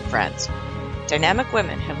family and friends. Dynamic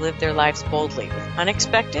women have lived their lives boldly, with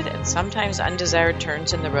unexpected and sometimes undesired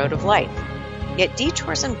turns in the road of life. Yet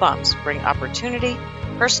detours and bumps bring opportunity,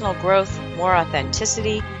 personal growth, more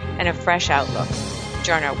authenticity, and a fresh outlook.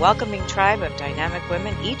 Join our welcoming tribe of dynamic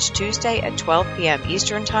women each Tuesday at 12 p.m.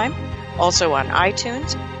 Eastern Time, also on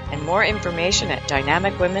iTunes, and more information at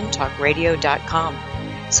dynamicwomentalkradio.com.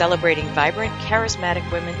 Celebrating vibrant, charismatic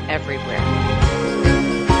women everywhere.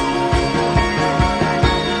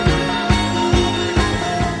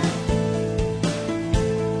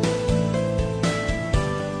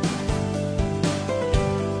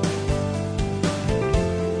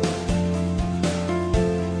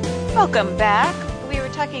 Welcome back. We were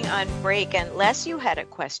talking on break, and Les, you had a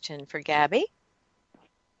question for Gabby.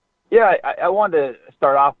 Yeah, I wanted to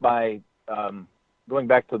start off by going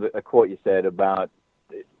back to a quote you said about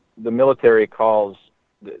the military calls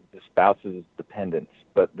the spouses dependents,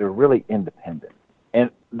 but they're really independent. And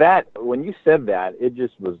that, when you said that, it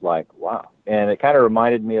just was like, wow. And it kind of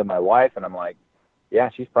reminded me of my wife, and I'm like, yeah,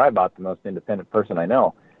 she's probably about the most independent person I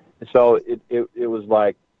know. And so it was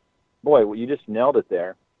like, boy, well, you just nailed it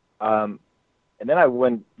there. And then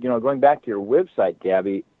going back to your website,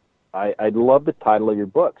 Gabby, I love the title of your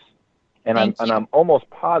books. And I'm almost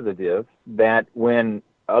positive that when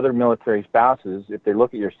other military spouses, if they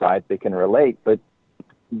look at your site, they can relate. But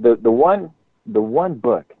the one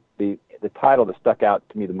book, the title that stuck out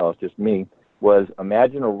to me the most, just me, was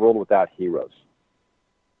 "Imagine a World Without Heroes."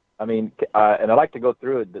 I mean, and I'd like to go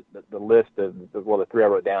through the list of the three I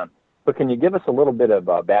wrote down. But can you give us a little bit of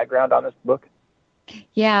background on this book?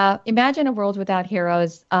 Yeah, Imagine a World Without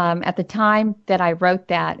Heroes. At the time that I wrote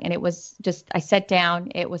that, and it was just, I sat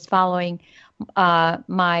down, it was following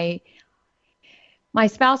my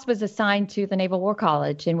spouse was assigned to the Naval War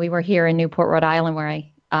College, and we were here in Newport, Rhode Island, where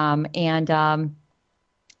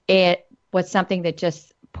it was something that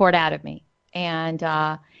just poured out of me. And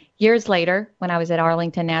years later, when I was at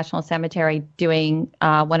Arlington National Cemetery doing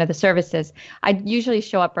one of the services, I'd usually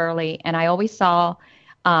show up early, and I always saw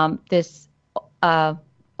this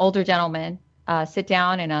older gentleman sit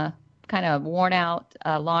down in a kind of worn out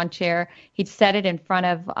lawn chair. He'd set it in front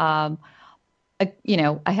of a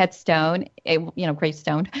headstone,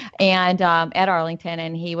 gravestone, and at Arlington,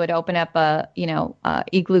 and he would open up a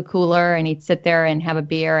igloo cooler, and he'd sit there and have a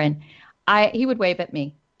beer, and he would wave at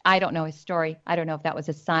me. I don't know his story. I don't know if that was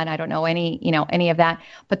his son. I don't know any of that.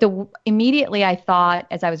 But immediately I thought,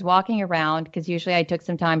 as I was walking around, because usually I took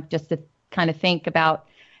some time just to kind of think about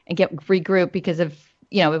and regroup because of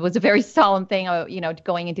it was a very solemn thing,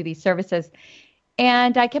 going into these services.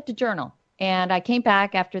 And I kept a journal. And I came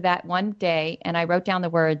back after that one day and I wrote down the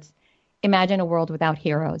words, imagine a world without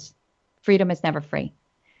heroes. Freedom is never free.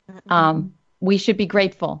 We should be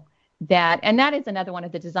grateful and that is another one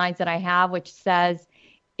of the designs that I have, which says,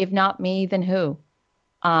 if not me, then who?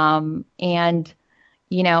 And,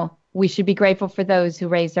 we should be grateful for those who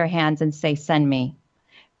raise their hands and say, send me,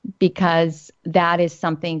 because that is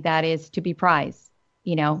something that is to be prized. A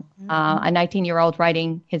 19-year-old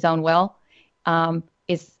writing his own will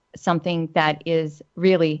is something that is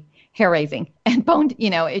really hair raising and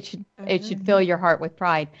it should fill your heart with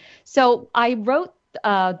pride. So I wrote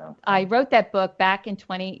that book back in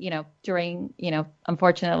during,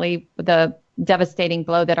 unfortunately, the devastating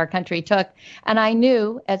blow that our country took. And I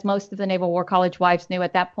knew, as most of the Naval War College wives knew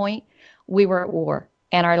at that point, we were at war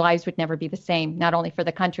and our lives would never be the same, not only for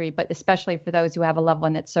the country, but especially for those who have a loved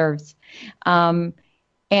one that serves. And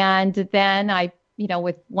then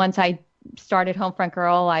once I started Homefront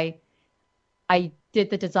Girl, I did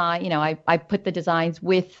the design, I put the designs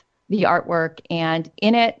with the artwork, and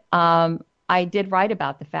in it, I did write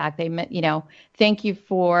about the fact they meant, thank you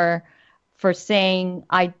for saying,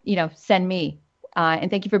 send me,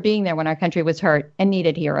 and thank you for being there when our country was hurt and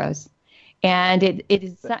needed heroes. And it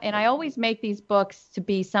is, and I always make these books to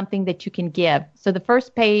be something that you can give. So the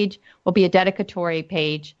first page will be a dedicatory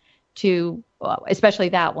page to, especially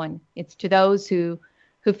that one. It's to those who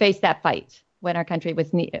faced that fight when our country was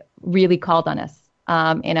really called on us.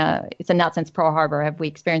 It's a not since Pearl Harbor have we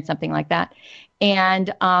experienced something like that.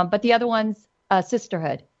 And but the other one's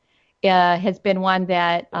sisterhood has been one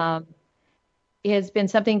that has been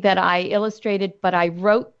something that I illustrated, but I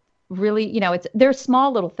wrote really, they're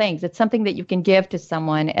small little things. It's something that you can give to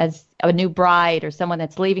someone as a new bride or someone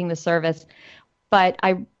that's leaving the service. But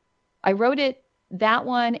I wrote that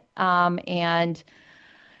one, and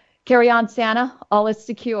Carry On Santa, All Is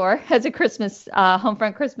Secure as a Christmas,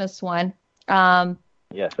 Homefront Christmas one.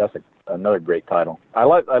 Yes, that's another great title. I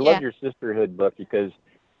love your sisterhood book because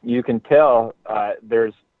you can tell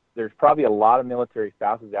there's probably a lot of military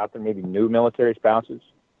spouses out there, maybe new military spouses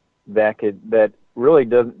that really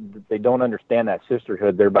don't understand that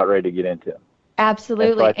sisterhood they're about ready to get into.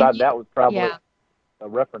 Absolutely. And so I thought that was probably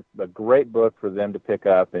a great book for them to pick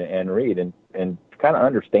up and read and kind of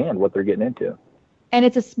understand what they're getting into. And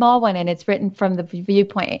it's a small one, and it's written from the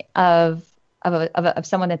viewpoint of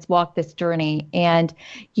someone that's walked this journey. And,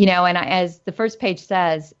 as the first page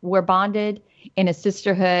says, we're bonded in a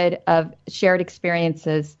sisterhood of shared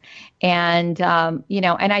experiences. And, and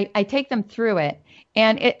I take them through it.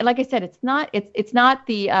 And like I said, it's not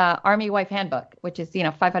the Army Wife Handbook, which is,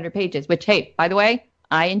 500 pages, which, hey, by the way,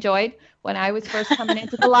 I enjoyed when I was first coming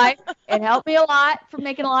into the life. It helped me a lot from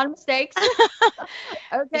making a lot of mistakes.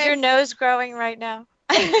 Okay. Is your nose growing right now?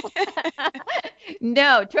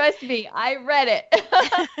 No, trust me, I read it.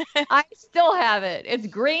 I still have it. It's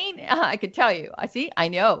green. I could tell you. I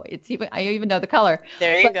know. I even know the color.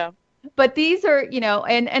 There you go. But these are,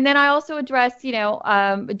 and then I also addressed,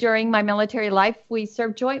 during my military life, we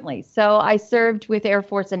served jointly. So I served with Air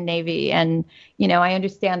Force and Navy, and, I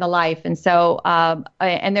understand the life. And so,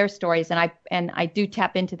 and their stories, and I do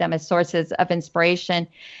tap into them as sources of inspiration.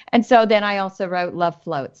 And so then I also wrote Love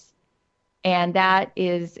Floats. And that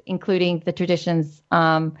is including the traditions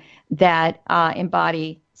that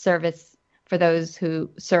embody service for those who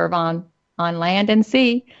serve on land and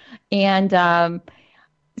sea. And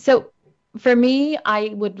so for me,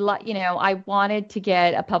 I would I wanted to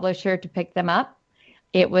get a publisher to pick them up.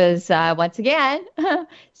 It was once again.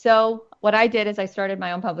 So what I did is I started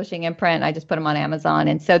my own publishing imprint. I just put them on Amazon.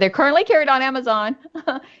 And so they're currently carried on Amazon.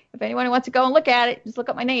 If anyone wants to go and look at it, just look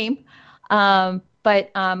up my name.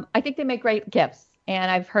 But I think they make great gifts,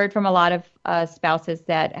 and I've heard from a lot of spouses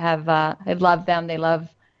that have loved them. They love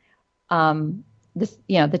this,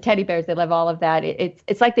 the teddy bears. They love all of that.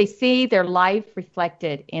 It's like they see their life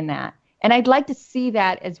reflected in that, and I'd like to see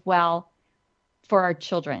that as well for our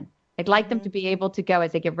children. I'd like them to be able to go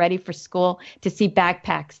as they get ready for school to see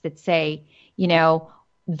backpacks that say,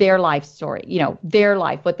 their life story, their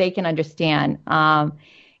life, what they can understand.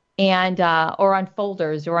 And or on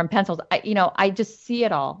folders or on pencils, I just see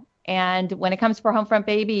it all. And when it comes for Homefront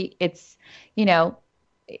Baby, it's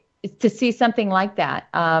to see something like that.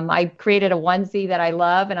 I created a onesie that I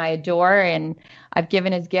love and I adore, and I've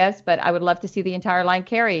given as gifts, but I would love to see the entire line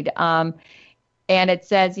carried. And it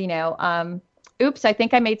says, oops, I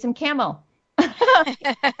think I made some camo.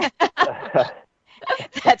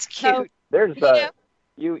 That's cute. So, there's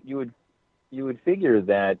you would figure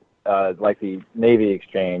that. Like the Navy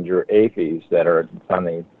Exchange or AAFES that are on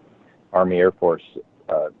the Army Air Force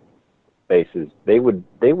spaces, they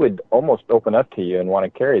would almost open up to you and want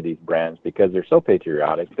to carry these brands because they're so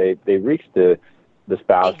patriotic. They reach the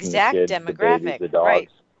spouse and the Exact kids, the babies, demographic, the dogs. right?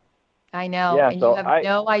 I know, Yeah, and you so have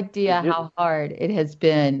no it idea just how hard it has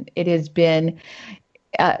been. It has been,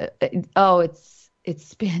 uh,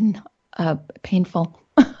 it's been painful.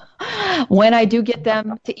 When I do get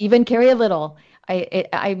them to even carry a little,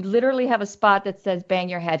 I literally have a spot that says "Bang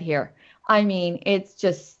your head here." I mean, it's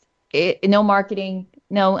just no marketing,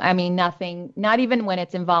 no, I mean nothing. Not even when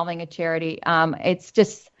it's involving a charity. It's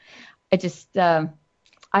just, it just.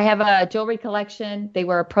 I have a jewelry collection. They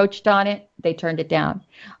were approached on it. They turned it down.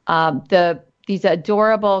 These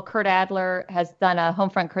adorable Kurt Adler has done a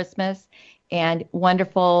Homefront Christmas and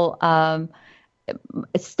wonderful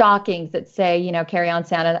stockings that say, carry on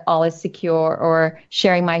Santa, all is secure, or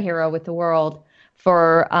sharing my hero with the world.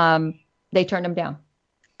 They turned them down.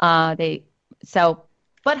 They so,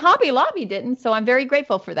 but Hobby Lobby didn't. So I'm very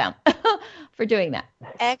grateful for them for doing that.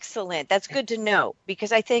 Excellent. That's good to know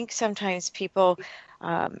because I think sometimes people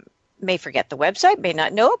um, may forget the website, may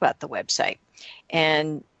not know about the website,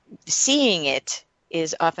 and seeing it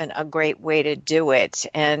is often a great way to do it.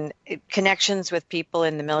 And connections with people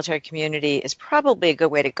in the military community is probably a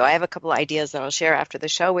good way to go. I have a couple of ideas that I'll share after the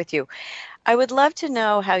show with you. I would love to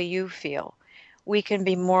know how you feel we can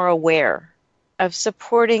be more aware of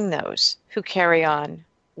supporting those who carry on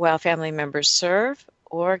while family members serve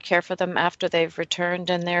or care for them after they've returned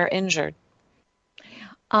and they're injured.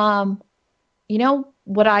 Um,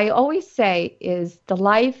 what I always say is the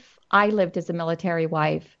life I lived as a military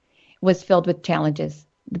wife was filled with challenges,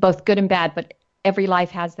 both good and bad, but every life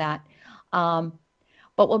has that. Um,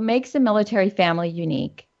 but what makes a military family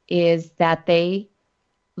unique is that they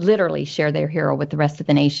literally share their hero with the rest of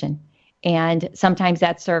the nation. And sometimes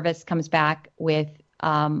that service comes back with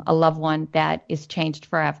a loved one that is changed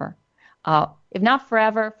forever. If not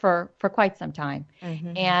forever, for quite some time.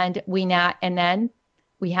 Mm-hmm. And then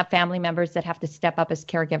we have family members that have to step up as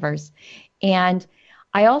caregivers. And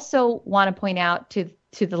I also want to point out to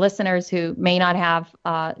the listeners who may not have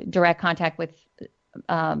direct contact with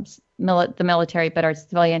the military but are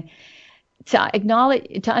civilian,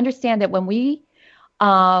 to understand that when we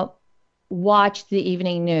uh, watch the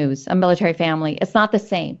evening news, a military family, it's not the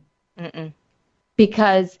same. Mm-mm.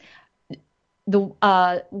 Because the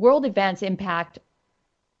world events impact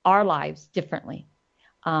our lives differently.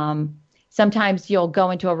 Sometimes you'll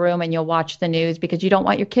go into a room and you'll watch the news because you don't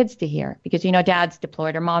want your kids to hear because dad's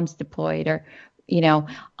deployed or mom's deployed or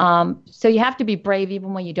so you have to be brave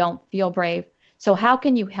even when you don't feel brave. So how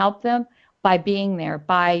can you help them? By being there,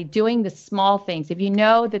 by doing the small things. If you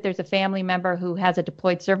know that there's a family member who has a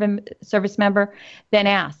deployed service member, then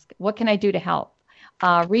ask, what can I do to help?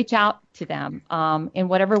 Reach out to them in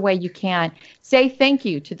whatever way you can. Say thank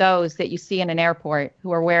you to those that you see in an airport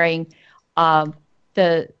who are wearing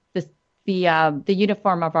the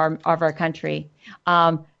uniform of our country.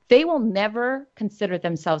 They will never consider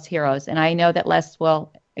themselves heroes, and I know that Les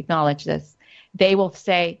will acknowledge this. They will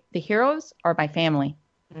say the heroes are my family,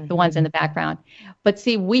 mm-hmm. the ones in the background. But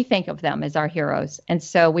see, we think of them as our heroes, and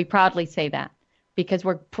so we proudly say that because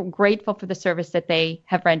we're grateful for the service that they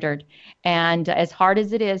have rendered. And as hard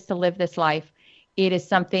as it is to live this life, it is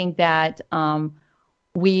something that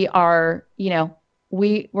we are,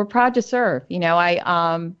 we're proud to serve.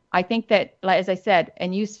 I think that, as I said,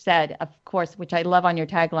 and you said, of course, which I love on your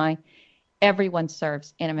tagline, everyone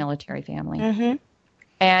serves in a military family. Mm-hmm.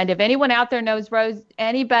 And if anyone out there knows Rose,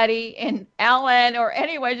 anybody in Ellen or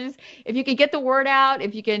anyone, just if you could get the word out,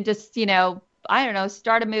 if you can just, I don't know,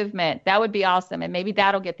 start a movement, that would be awesome. And maybe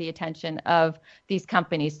that'll get the attention of these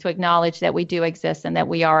companies to acknowledge that we do exist and that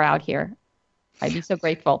we are out here. I'd be so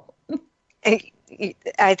grateful.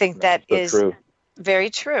 I think that so is true. Very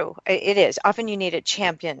true. It is. Often you need a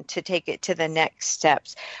champion to take it to the next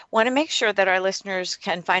steps. Want to make sure that our listeners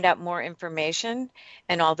can find out more information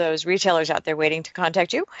and all those retailers out there waiting to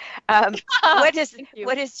contact you. What is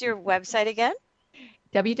your website again?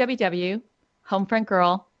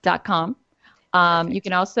 www.homefrontgirl.com. You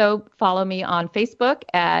can also follow me on Facebook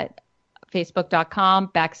at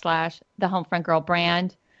facebook.com/the Homefront Girl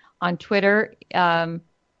brand. On Twitter,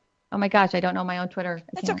 oh my gosh, I don't know my own Twitter.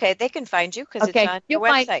 That's okay. They can find you because it's on the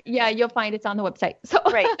website. You'll find it's on the website. So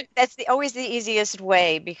right. That's always the easiest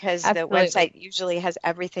way because Absolutely. The website usually has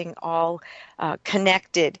everything all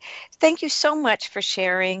connected. Thank you so much for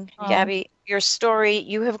sharing, Gabby, your story.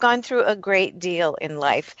 You have gone through a great deal in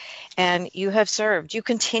life and you have served. You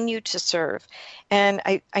continue to serve. And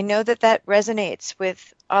I know that resonates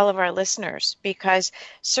with all of our listeners because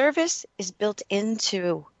service is built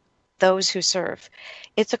into those who serve.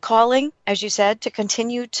 It's a calling, as you said, to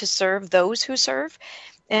continue to serve those who serve.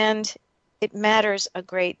 And it matters a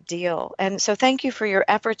great deal. And so thank you for your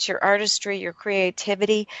efforts, your artistry, your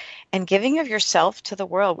creativity, and giving of yourself to the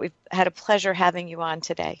world. We've had a pleasure having you on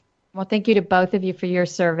today. Well, thank you to both of you for your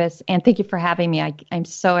service, and thank you for having me. I'm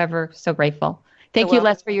so ever so grateful. Thank you,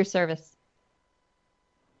 Les, for your service.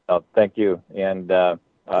 Oh, thank you. And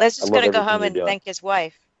Les is going to go home and doing. thank his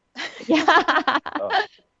wife. Yeah.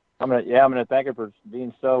 I'm gonna thank her for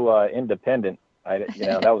being so independent.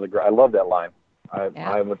 That was I love that line.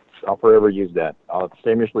 I'll forever use that. I'll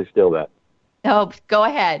shamelessly steal that. Oh, go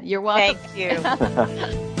ahead. You're welcome. Thank you.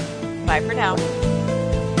 Bye for now.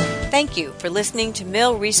 Thank you for listening to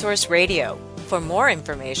Mill Resource Radio. For more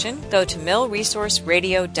information, go to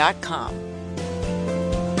millresourceradio.com.